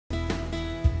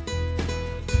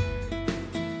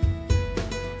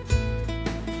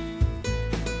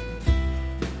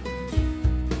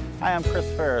Hi, I'm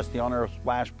Chris Ferris, the owner of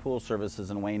Splash Pool Services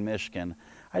in Wayne, Michigan.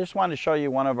 I just wanted to show you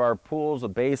one of our pools, a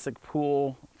basic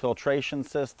pool filtration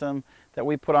system that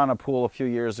we put on a pool a few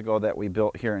years ago that we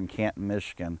built here in Canton,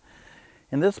 Michigan.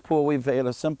 In this pool, we've made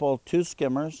a simple 2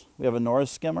 skimmers. We have a north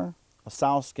skimmer, a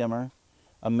south skimmer,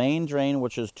 a main drain,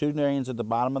 which is 2 drains at the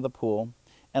bottom of the pool,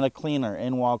 and a cleaner,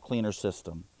 in-wall cleaner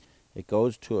system. It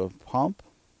goes to a pump.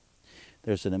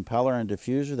 There's an impeller and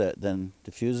diffuser that then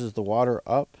diffuses the water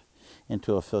up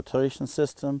into a filtration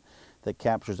system that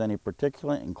captures any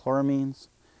particulate and chloramines.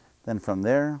 Then from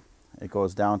there, it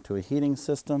goes down to a heating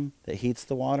system that heats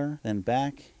the water, then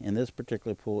back in this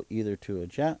particular pool either to a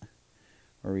jet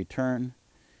or return,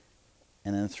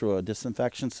 and then through a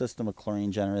disinfection system, a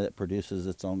chlorine generator that produces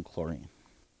its own chlorine.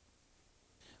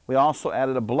 We also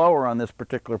added a blower on this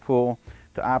particular pool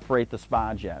to operate the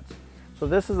spa jets. So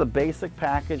this is a basic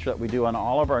package that we do on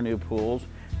all of our new pools.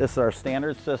 This is our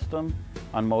standard system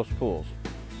on most pools.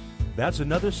 That's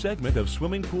another segment of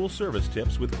Swimming Pool Service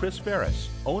Tips with Chris Ferris,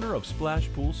 owner of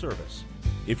Splash Pool Service.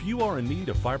 If you are in need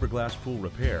of fiberglass pool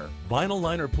repair, vinyl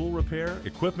liner pool repair,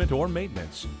 equipment, or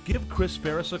maintenance, give Chris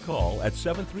Ferris a call at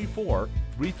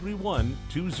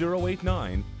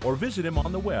 734-331-2089 or visit him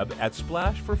on the web at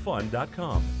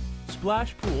splashforfun.com.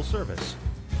 Splash Pool Service,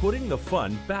 putting the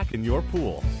fun back in your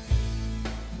pool.